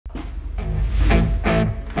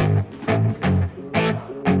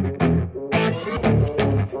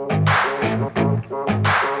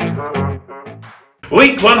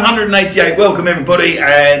Week 188, welcome everybody,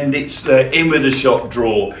 and it's the In With A Shot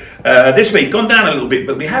draw. This week, gone down a little bit,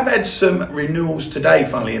 but we have had some renewals today,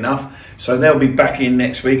 funnily enough, so they'll be back in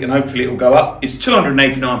next week, and hopefully it'll go up. It's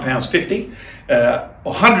 £289.50,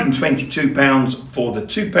 £122 for the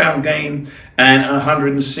 £2 game, and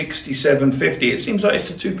 £167.50. It seems like it's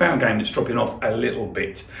the £2 game that's dropping off a little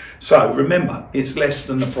bit. So remember, it's less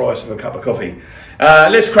than the price of a cup of coffee.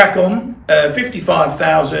 Let's crack on.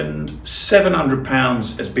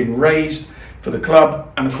 £55,700 has been raised for the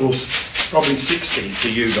club, and of course, probably 60 for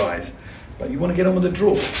you guys. But you want to get on with the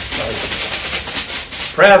draw.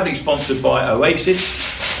 So, proudly sponsored by Oasis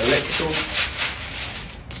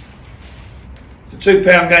Electrical. The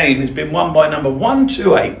 £2 game has been won by number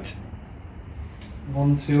 128.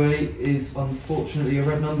 128 is unfortunately a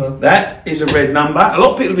red number. That is a red number. A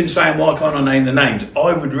lot of people have been saying, why can't I name the names?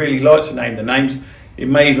 I would really like to name the names. It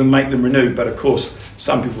may even make them renew, but of course,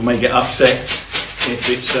 some people may get upset if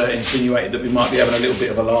it's insinuated that we might be having a little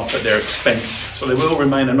bit of a laugh at their expense. So they will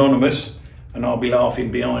remain anonymous, and I'll be laughing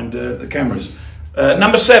behind the cameras.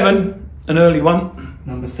 Number 7, an early one.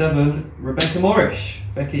 Number 7, Rebecca Morris.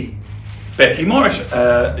 Becky Morris.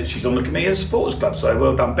 She's on the committee of the Supporters Club, so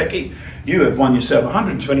well done, Becky. You have won yourself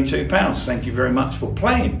 £122. Thank you very much for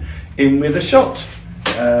playing In With A Shot.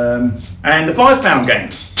 And the £5 game,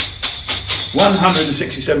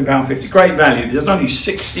 £167.50. Great value. There's only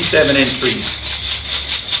 67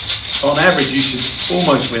 entries. On average, you should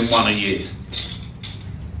almost win one a year.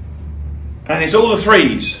 And it's all the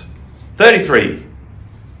threes. 33.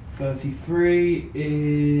 33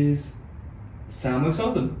 is Sam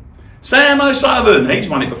O'Sullivan. Sam O'Sullivan, he's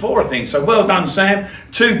won it before, I think, so well done, Sam.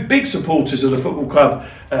 Two big supporters of the football club.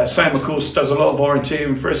 Sam, of course, does a lot of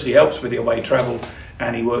volunteering for us. He helps with the away travel,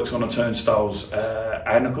 and he works on the turnstiles.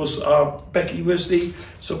 And, of course, Becky was the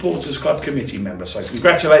Supporters Club committee member. So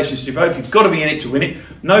congratulations to you both. You've got to be in it to win it.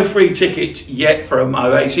 No free ticket yet from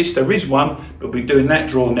Oasis. There is one, but we'll be doing that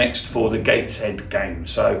draw next for the Gateshead game.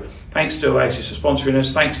 So thanks to Oasis for sponsoring us.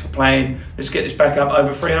 Thanks for playing. Let's get this back up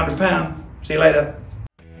over £300. See you later.